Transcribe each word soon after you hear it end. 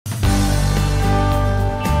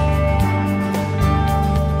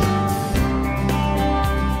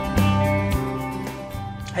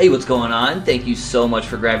Hey, what's going on? Thank you so much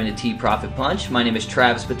for grabbing the T Profit Punch. My name is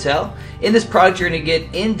Travis Patel. In this product, you're going to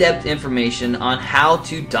get in-depth information on how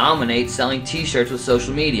to dominate selling t-shirts with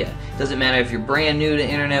social media. It doesn't matter if you're brand new to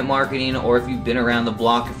internet marketing or if you've been around the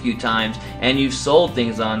block a few times and you've sold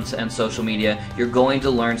things on social media, you're going to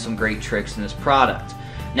learn some great tricks in this product.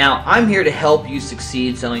 Now, I'm here to help you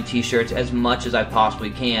succeed selling t-shirts as much as I possibly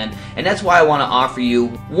can, and that's why I want to offer you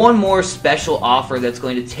one more special offer that's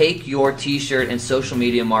going to take your t-shirt and social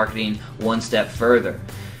media marketing one step further.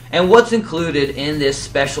 And what's included in this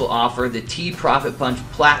special offer, the T Profit Punch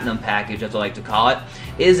Platinum Package, as I like to call it,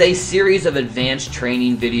 is a series of advanced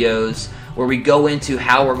training videos where we go into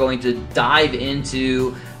how we're going to dive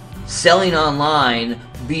into selling online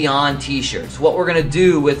beyond t-shirts, what we're going to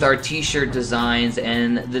do with our t-shirt designs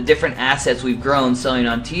and the different assets we've grown selling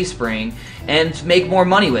on Teespring and make more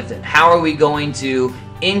money with it. How are we going to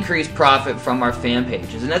increase profit from our fan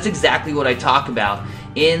pages? And that's exactly what I talk about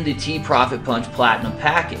in the T Profit Punch Platinum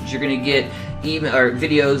Package. You're going to get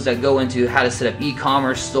videos that go into how to set up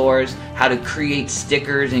e-commerce stores, how to create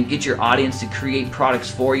stickers and get your audience to create products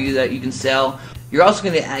for you that you can sell. You're also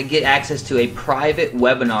going to get access to a private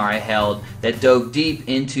webinar I held that dove deep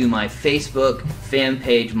into my Facebook fan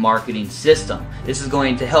page marketing system. This is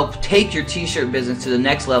going to help take your t-shirt business to the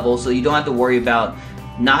next level so you don't have to worry about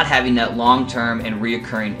not having that long-term and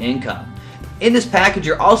reoccurring income. In this package,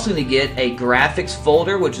 you're also going to get a graphics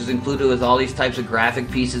folder, which is included with all these types of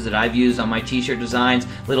graphic pieces that I've used on my t-shirt designs,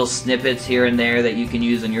 little snippets here and there that you can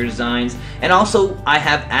use on your designs. And also, I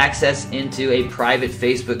have access into a private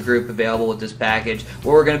Facebook group available with this package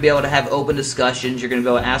where we're going to be able to have open discussions. You're going to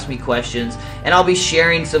be able to ask me questions, and I'll be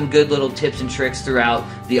sharing some good little tips and tricks throughout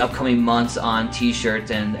the upcoming months on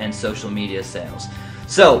t-shirts and social media sales.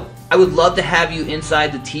 So, I would love to have you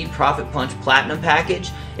inside the T Profit Punch Platinum Package.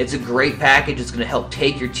 It's a great package. It's going to help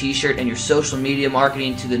take your t-shirt and your social media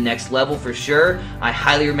marketing to the next level for sure. I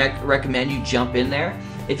highly recommend you jump in there.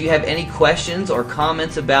 If you have any questions or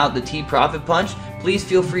comments about the T Profit Punch, please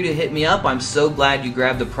feel free to hit me up. I'm so glad you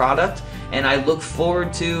grabbed the product, and I look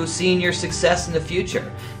forward to seeing your success in the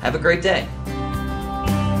future. Have a great day.